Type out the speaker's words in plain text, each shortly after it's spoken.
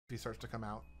he starts to come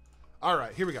out. All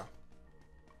right, here we go.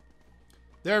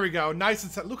 There we go. Nice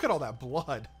and set. Look at all that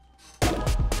blood.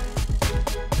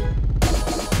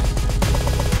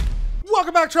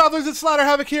 Welcome back, travelers. It's Slider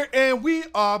Havoc here, and we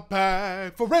are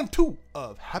back for round 2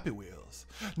 of Happy Wheels.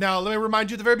 Now, let me remind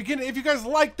you at the very beginning, if you guys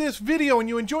like this video and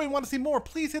you enjoy and want to see more,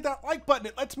 please hit that like button.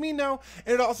 It lets me know,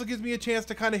 and it also gives me a chance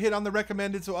to kind of hit on the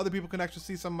recommended so other people can actually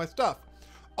see some of my stuff.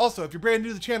 Also, if you're brand new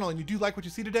to the channel and you do like what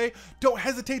you see today, don't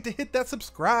hesitate to hit that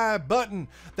subscribe button.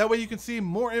 That way you can see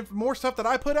more stuff that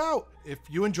I put out if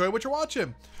you enjoy what you're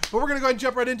watching. But we're going to go ahead and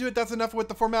jump right into it. That's enough with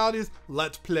the formalities.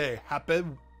 Let's play Happy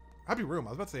Room.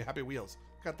 I was about to say Happy Wheels.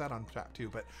 Got that on chat too,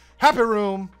 but Happy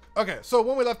Room. Okay, so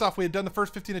when we left off, we had done the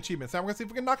first 15 achievements. Now we're going to see if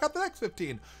we can knock out the next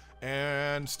 15.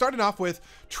 And starting off with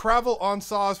travel on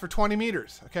saws for 20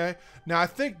 meters, okay? Now I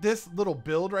think this little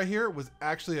build right here was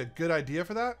actually a good idea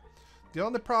for that. The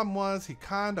only problem was he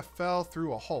kind of fell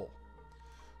through a hole.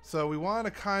 So we want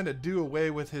to kind of do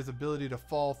away with his ability to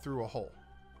fall through a hole.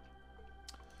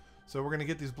 So we're going to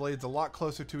get these blades a lot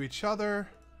closer to each other.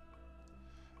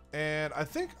 And I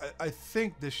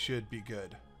think this should be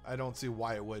good. I don't see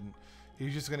why it wouldn't.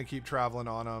 He's just going to keep traveling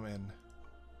on them and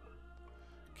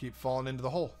keep falling into the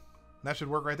hole. And that should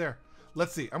work right there.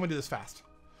 Let's see. I'm going to do this fast.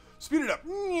 Speed it up.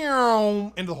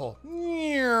 Into the hole.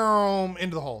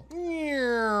 Into the hole.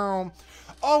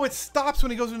 Oh, it stops when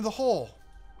he goes into the hole.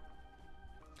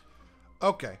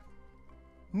 Okay.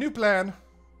 New plan.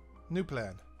 New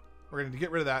plan. We're going to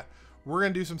get rid of that. We're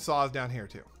going to do some saws down here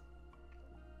too.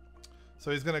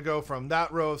 So he's going to go from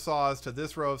that row of saws to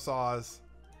this row of saws.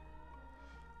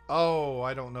 Oh,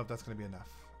 I don't know if that's going to be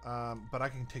enough. But I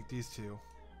can take these two.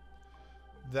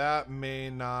 That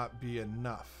may not be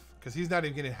enough. Because he's not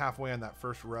even getting halfway on that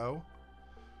first row.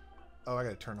 Oh, I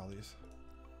got to turn all these.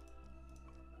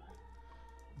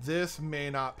 This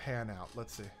may not pan out.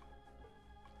 Let's see.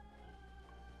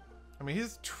 I mean,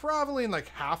 he's traveling like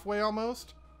halfway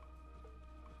almost.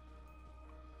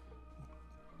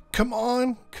 Come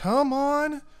on. Come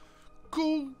on.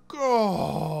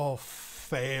 Go.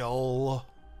 Fail.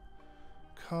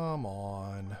 Come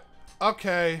on.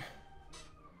 Okay.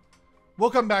 We'll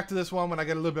come back to this one when I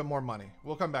get a little bit more money.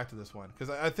 We'll come back to this one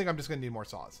because I think I'm just going to need more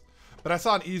saws. But I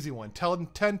saw an easy one. 10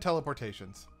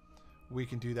 teleportations. We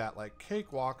can do that like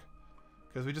cakewalk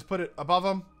because we just put it above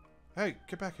them. Hey,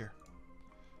 get back here.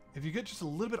 If you get just a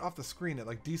little bit off the screen, it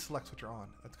like deselects what you're on.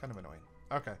 That's kind of annoying.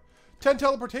 Okay. 10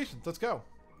 teleportations. Let's go.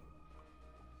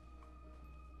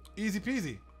 Easy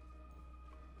peasy.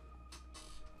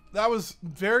 That was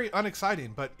very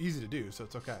unexciting, but easy to do, so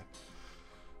it's okay.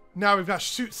 Now we've got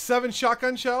shoot 7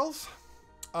 shotgun shells,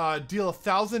 deal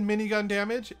 1,000 minigun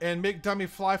damage, and make dummy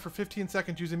fly for 15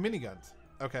 seconds using miniguns.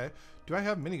 Okay. Do I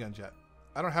have miniguns yet?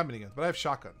 I don't have miniguns, but I have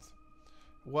shotguns.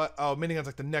 What? Oh, minigun's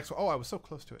like the next one. Oh, I was so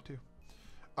close to it too.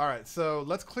 All right, so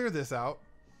let's clear this out.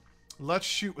 Let's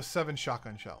shoot with 7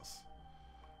 shotgun shells.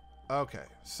 Okay,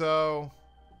 so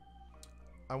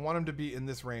I want him to be in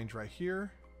this range right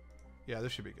here. Yeah,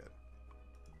 this should be good.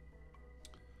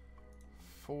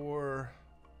 4,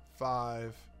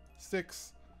 5,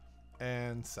 6,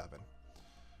 and 7.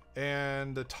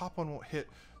 And the top one won't hit.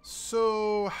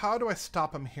 So how do I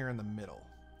stop him here in the middle?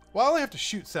 Well, I only have to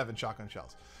shoot 7 shotgun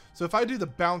shells. So if I do the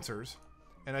bouncers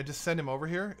and I just send him over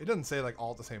here, it doesn't say like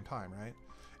all at the same time, right?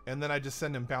 And then I just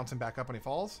send him bouncing back up when he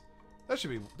falls. That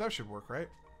should work, right?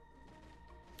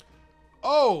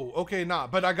 Oh, okay,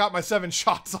 not. But I got my 7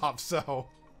 shots off, so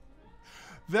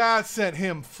that sent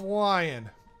him flying.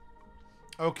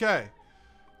 Okay.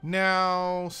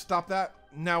 Now, stop that.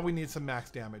 Now we need some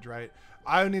max damage, right?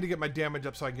 I need to get my damage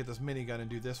up so I can get this minigun and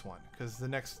do this one. Because the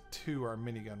next 2 are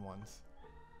minigun ones.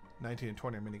 19 and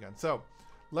 20 are minigun. So,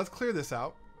 let's clear this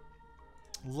out.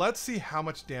 Let's see how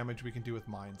much damage we can do with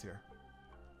mines here.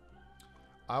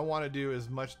 I want to do as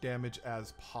much damage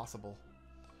as possible.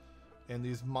 And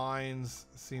these mines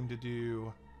seem to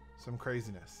do some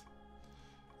craziness.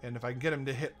 And if I can get him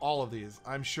to hit all of these,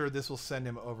 I'm sure this will send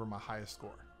him over my highest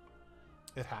score.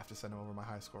 It'd have to send him over my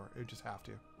high score. It would just have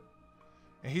to.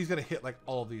 And he's going to hit like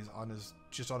all of these on his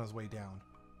just on his way down.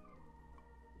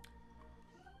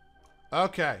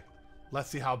 Okay. Let's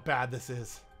see how bad this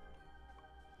is.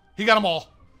 He got them all.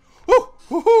 Woo!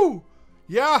 Woohoo!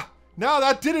 Yeah. Now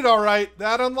that did it all right.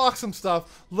 That unlocked some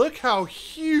stuff. Look how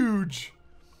huge.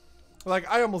 Like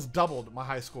I almost doubled my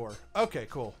high score. Okay,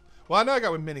 cool. Well, I know I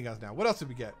got with miniguns now. What else did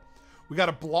we get? We got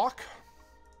a block.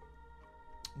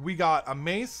 We got a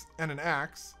mace and an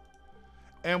axe.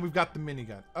 And we've got the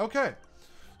minigun. Okay.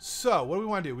 So, what do we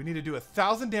want to do? We need to do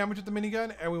 1,000 damage with the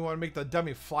minigun. And we want to make the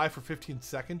dummy fly for 15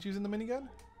 seconds using the minigun.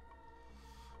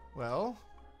 Well,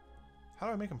 how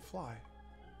do I make him fly?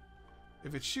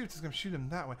 If it shoots, it's going to shoot him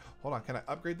that way. Hold on. Can I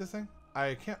upgrade this thing?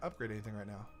 I can't upgrade anything right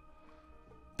now.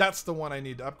 That's the one I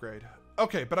need to upgrade.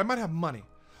 Okay, but I might have money.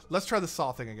 Let's try the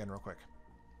saw thing again real quick.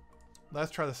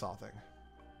 Let's try the saw thing.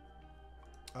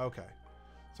 Okay.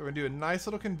 So we're going to do a nice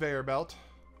little conveyor belt.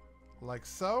 Like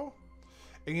so.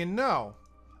 And you know,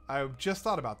 I just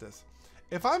thought about this.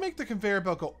 If I make the conveyor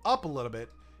belt go up a little bit,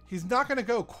 he's not going to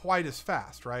go quite as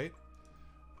fast, right?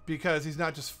 Because he's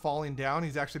not just falling down,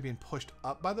 he's actually being pushed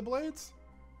up by the blades.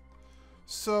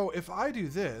 So if I do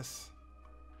this,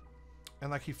 and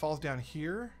like he falls down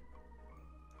here,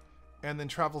 and then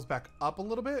travels back up a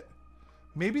little bit,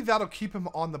 maybe that'll keep him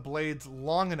on the blades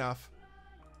long enough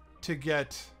to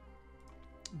get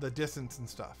the distance and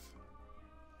stuff.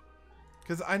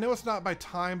 Because I know it's not by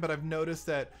time, but I've noticed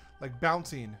that like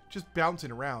bouncing, just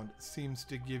bouncing around seems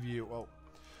to give you,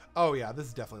 oh yeah, this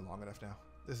is definitely long enough now.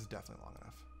 This is definitely long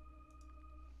enough.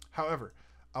 However,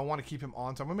 I want to keep him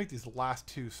on, so I'm going to make these last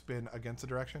two spin against the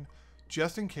direction,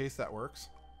 just in case that works.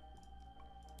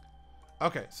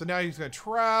 Okay, so now he's going to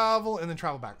travel and then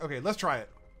travel back. Okay, let's try it.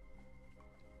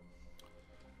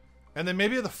 And then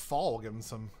maybe the fall will give him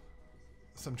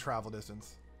some travel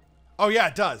distance. Oh yeah,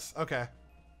 it does. Okay.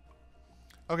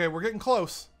 Okay, we're getting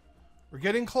close. We're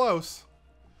getting close.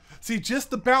 See,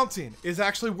 just the bouncing is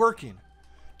actually working.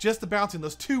 Just the bouncing.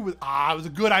 Those two, it was a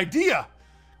good idea.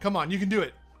 Come on, you can do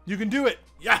it. You can do it.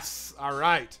 Yes. All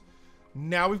right.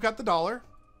 Now we've got the dollar.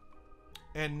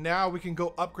 And now we can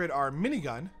go upgrade our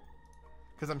minigun.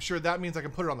 Because I'm sure that means I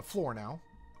can put it on the floor now.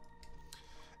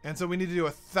 And so we need to do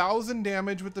 1,000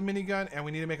 damage with the minigun. And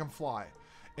we need to make them fly.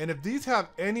 And if these have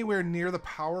anywhere near the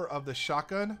power of the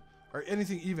shotgun, or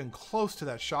anything even close to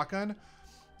that shotgun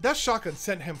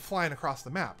sent him flying across the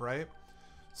map, right?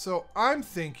 So I'm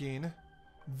thinking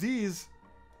this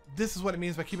is what it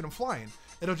means by keeping them flying.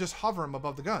 It'll just hover them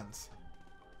above the guns.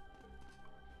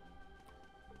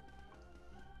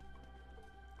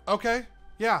 Okay,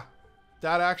 yeah.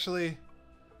 That actually,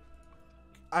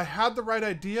 I had the right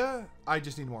idea. I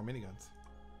just need more miniguns.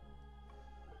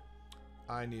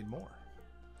 I need more.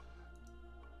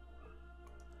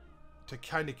 To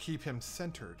kind of keep him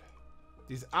centered.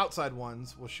 These outside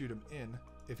ones will shoot him in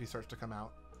if he starts to come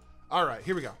out. All right,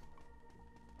 here we go.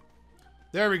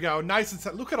 There we go. Nice and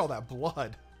set. Look at all that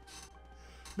blood.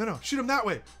 No, shoot him that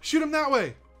way. Shoot him that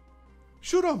way.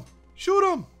 Shoot him.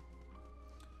 Shoot him.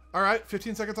 All right,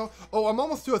 15 seconds off. Oh, I'm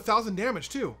almost to 1,000 damage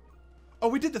too. Oh,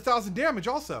 we did the 1,000 damage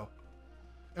also.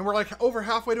 And we're like over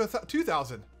halfway to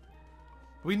 2,000.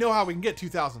 We know how we can get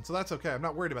 2,000, so that's okay. I'm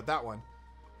not worried about that one.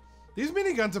 These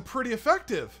miniguns are pretty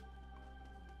effective.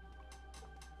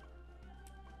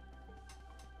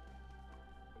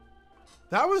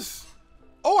 That was...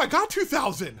 Oh, I got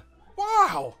 2,000.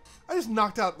 Wow. I just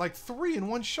knocked out like 3 in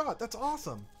one shot. That's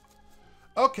awesome.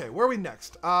 Okay, where are we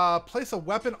next? Place a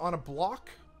weapon on a block.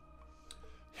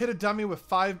 Hit a dummy with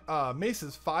 5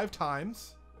 maces 5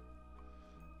 times.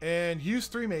 And use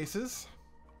 3 maces.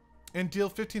 And deal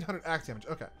 1,500 axe damage.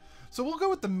 Okay. So we'll go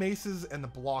with the maces and the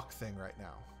block thing right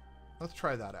now. Let's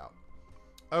try that out.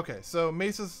 Okay, so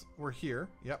maces were here.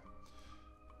 Yep.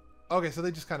 Okay, so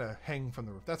they just kind of hang from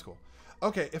the roof. That's cool.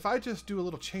 Okay, if I just do a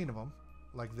little chain of them,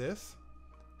 like this,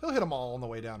 he'll hit them all on the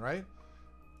way down, right?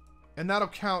 And that'll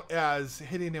count as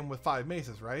hitting him with 5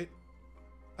 maces, right?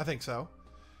 I think so.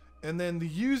 And then the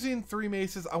using 3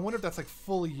 maces, I wonder if that's like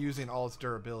fully using all its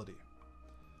durability.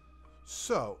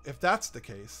 So, if that's the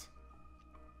case,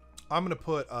 I'm going to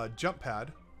put a jump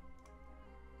pad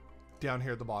down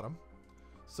here at the bottom.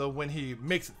 So when he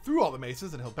makes it through all the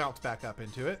maces, and he'll bounce back up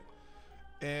into it.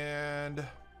 And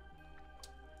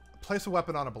place a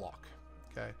weapon on a block.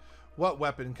 Okay. What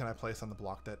weapon can I place on the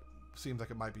block that seems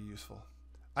like it might be useful?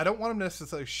 I don't want him to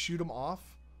necessarily shoot him off.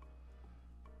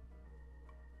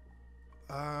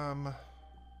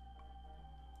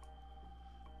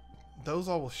 Those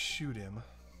all will shoot him.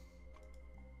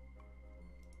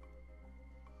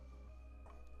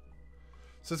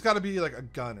 So it's got to be like a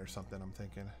gun or something, I'm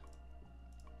thinking.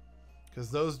 Because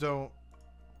those don't...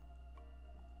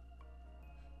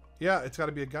 Yeah, it's got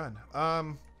to be a gun.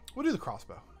 We'll do the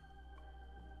crossbow.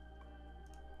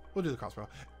 We'll do the crossbow.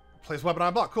 Place weapon on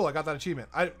a block. Cool, I got that achievement.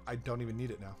 I don't even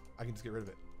need it now. I can just get rid of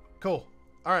it. Cool.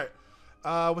 All right.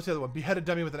 What's the other one? Beheaded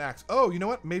dummy with an axe. Oh, you know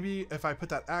what? Maybe if I put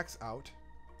that axe out.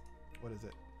 What is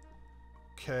it?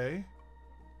 Okay.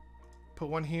 Put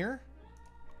one here.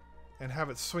 And have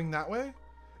it swing that way.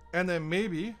 And then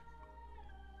maybe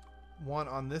one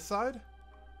on this side.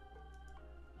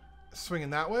 Swinging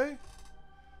that way.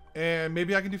 And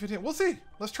maybe I can do 15. We'll see.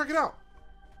 Let's check it out.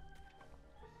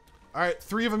 All right,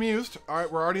 3 of them used. All right,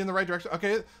 we're already in the right direction.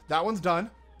 Okay, that one's done.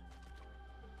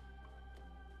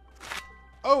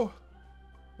 Oh,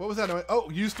 What was that? Oh,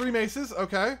 use 3 maces.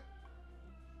 Okay.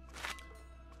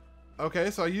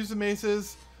 Okay, so I used the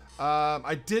maces.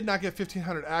 I did not get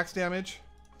 1500 axe damage.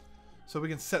 So we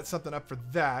can set something up for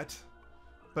that.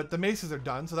 But the maces are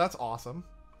done, so that's awesome.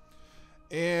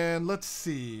 And let's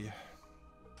see.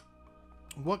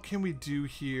 What can we do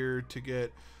here to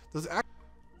get those axe?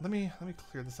 Let me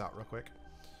clear this out real quick.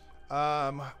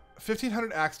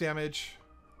 1500 axe damage.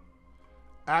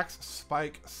 Axe,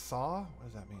 spike, saw. What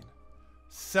does that mean?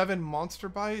 7 monster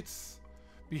bites.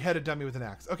 Behead a dummy with an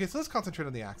axe. Okay, so let's concentrate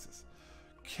on the axes.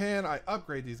 Can I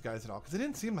upgrade these guys at all? Because it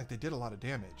didn't seem like they did a lot of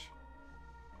damage.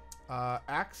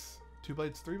 Axe, 2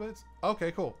 blades, 3 blades.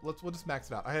 Okay, cool. We'll just max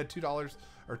it out. I had $2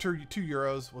 or 2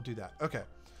 euros. We'll do that. Okay.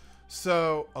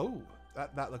 So, oh,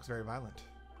 that looks very violent.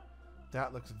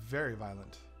 That looks very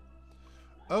violent.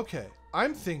 Okay,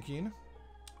 I'm thinking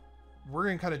we're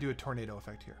gonna kind of do a tornado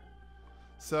effect here.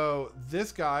 So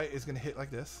this guy is gonna hit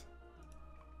like this,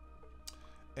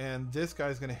 and this guy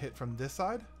is gonna hit from this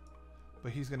side,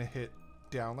 but he's gonna hit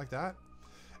down like that.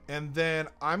 And then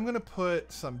I'm gonna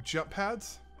put some jump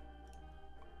pads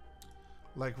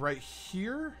like right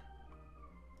here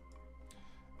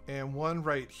and one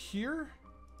right here.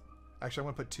 Actually, I'm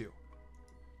gonna put 2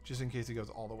 just in case he goes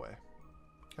all the way.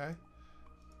 Okay.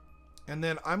 And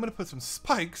then I'm gonna put some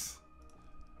spikes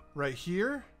right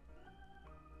here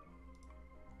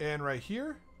and right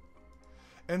here.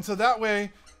 And so that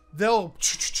way they'll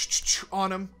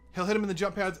on him. He'll hit him in the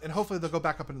jump pads, and hopefully they'll go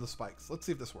back up into the spikes. Let's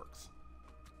see if this works.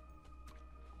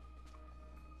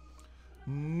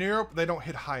 Nope, they don't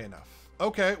hit high enough.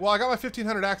 Okay, well, I got my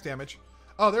 1500 axe damage.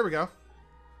 Oh, there we go.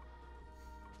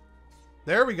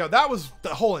 There we go. That was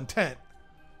the whole intent.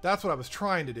 That's what I was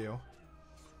trying to do.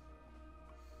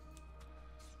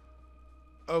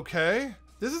 Okay.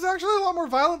 This is actually a lot more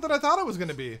violent than I thought it was going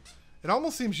to be. It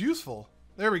almost seems useful.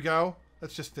 There we go.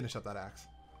 Let's just finish up that axe.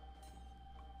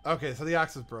 Okay, so the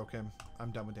axe is broken.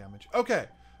 I'm done with damage. Okay,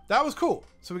 that was cool.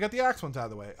 So we got the axe ones out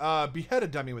of the way. Behead a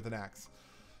dummy with an axe.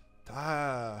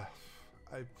 I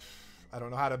don't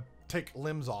know how to take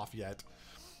limbs off yet.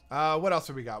 What else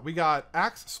have we got? We got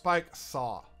axe, spike,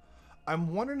 saw.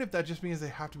 I'm wondering if that just means they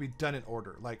have to be done in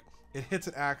order. Like, it hits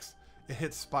an axe, it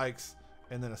hits spikes,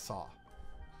 and then a saw.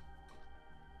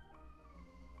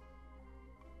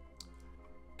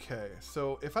 Okay,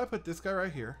 so if I put this guy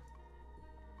right here,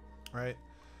 right,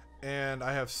 and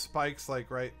I have spikes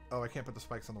like right... Oh, I can't put the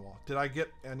spikes on the wall. Did I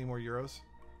get any more euros?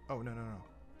 Oh, no.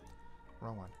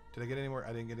 Wrong one. Did I get any more?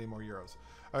 I didn't get any more euros.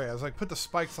 Okay, I was like, put the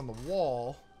spikes on the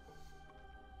wall.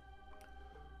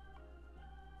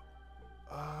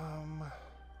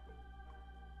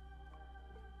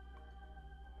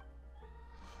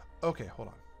 Okay, hold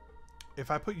on.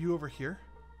 If I put you over here,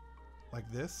 like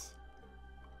this,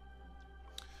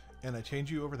 and I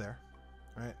change you over there,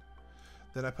 right?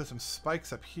 Then I put some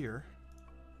spikes up here,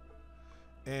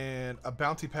 and a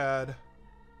bounty pad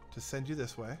to send you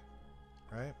this way,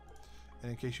 right? And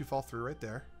in case you fall through right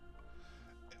there.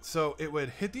 So it would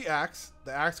hit the axe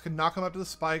could knock him up to the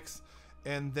spikes,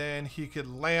 and then he could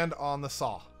land on the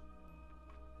saw.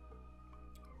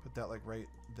 Put that like right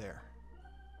there.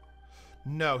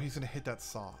 No, he's gonna hit that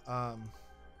saw.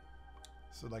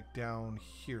 So like down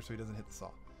here so he doesn't hit the saw.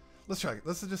 Let's try it.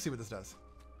 Let's just see what this does.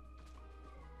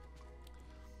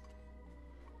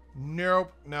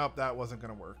 Nope, that wasn't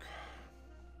gonna work.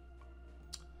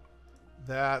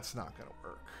 That's not gonna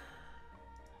work.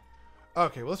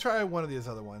 Okay, well, let's try one of these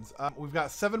other ones. We've got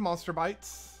 7 monster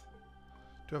bites.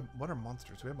 What are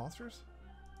monsters? Do we have monsters?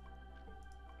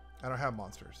 I don't have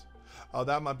monsters. Oh,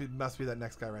 that must be that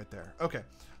next guy right there. Okay,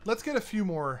 let's get a few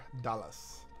more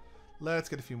dollars. Let's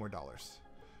get a few more dollars.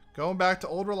 Going back to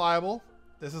old reliable.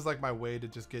 This is like my way to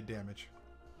just get damage.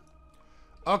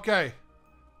 Okay,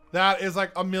 that is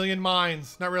like a million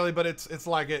mines. Not really, but it's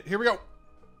like it. Here we go.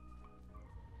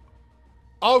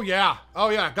 Oh yeah,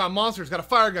 got monsters, got a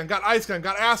fire gun, got ice gun,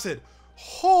 got acid.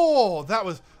 Oh, that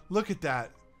was, look at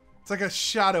that. It's like a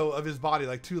shadow of his body,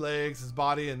 like 2 legs, his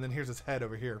body, and then here's his head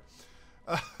over here.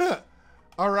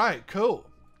 All right, cool.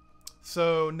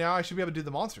 So now I should be able to do the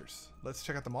monsters. Let's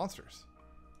check out the monsters.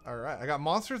 All right, I got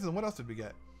monsters, and what else did we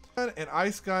get? An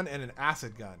ice gun and an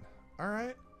acid gun. All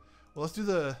right, well, let's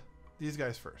do these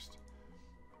guys first.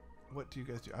 What do you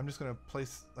guys do? I'm just gonna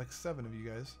place like 7 of you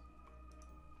guys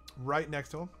right next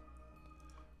to him,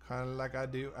 kind of like I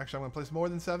do. Actually, I'm gonna place more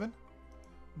than 7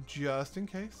 just in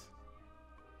case,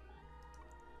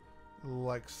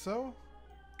 like so.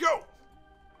 Go.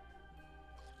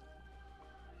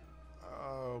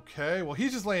 Okay, well,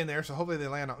 he's just laying there, so hopefully they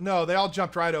land on... No, they all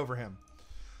jumped right over him.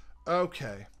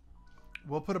 Okay,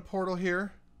 we'll put a portal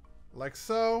here like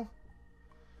so,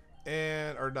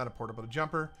 And, or not a portal, but a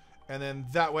jumper. And then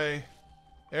that way,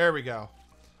 there we go.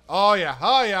 Oh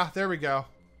yeah, there we go.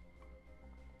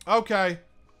 Okay.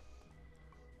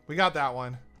 We got that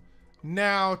one.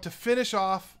 Now, to finish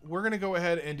off, we're going to go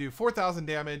ahead and do 4,000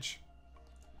 damage.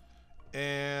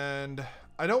 And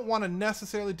I don't want to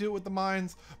necessarily do it with the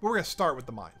mines, but we're going to start with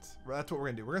the mines. That's what we're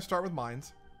going to do. We're going to start with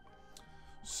mines.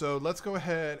 So let's go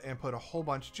ahead and put a whole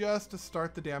bunch just to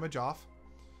start the damage off.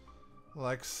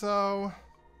 Like so.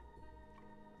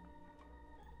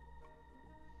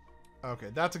 Okay,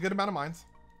 that's a good amount of mines.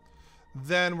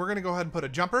 Then we're going to go ahead and put a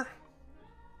jumper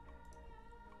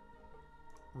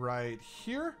right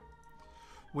here,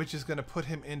 which is going to put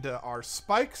him into our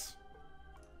spikes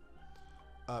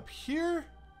up here,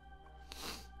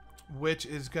 which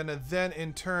is going to then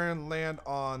in turn land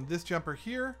on this jumper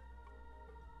here.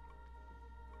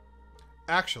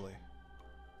 Actually,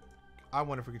 I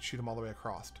wonder if we could shoot him all the way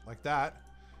across like that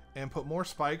and put more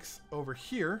spikes over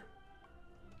here.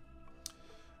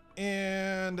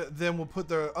 And then we'll put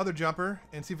the other jumper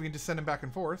and see if we can just send him back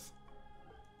and forth.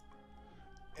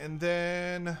 And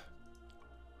then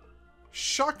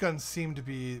shotguns seem to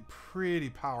be pretty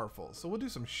powerful, so we'll do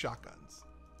some shotguns.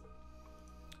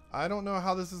 I don't know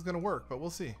how this is going to work, but we'll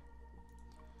see.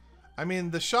 I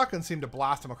mean, the shotguns seem to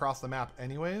blast him across the map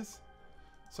anyways,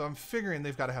 so I'm figuring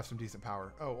they've got to have some decent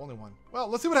power. Oh, only one. Well,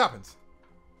 let's see what happens.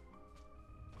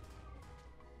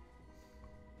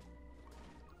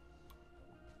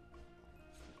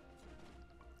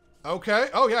 Okay.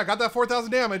 Oh, yeah, got that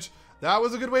 4,000 damage. That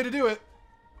was a good way to do it.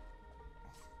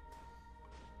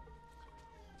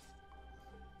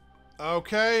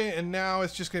 Okay, and now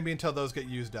it's just going to be until those get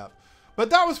used up. But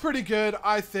that was pretty good,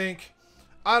 I think.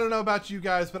 I don't know about you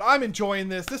guys, but I'm enjoying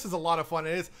this. This is a lot of fun.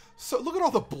 It is so, look at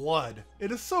all the blood.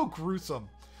 It is so gruesome.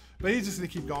 But he's just going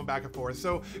to keep going back and forth.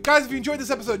 So, guys, if you enjoyed this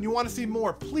episode and you want to see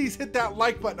more, please hit that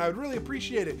like button. I would really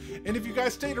appreciate it. And if you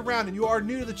guys stayed around and you are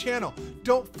new to the channel,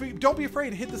 don't be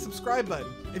afraid to hit the subscribe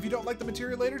button. If you don't like the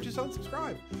material later, just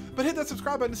unsubscribe. But hit that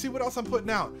subscribe button to see what else I'm putting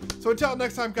out. So until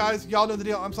next time, guys, y'all know the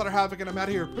deal. I'm Slaughter Havoc, and I'm out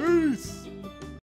of here. Peace!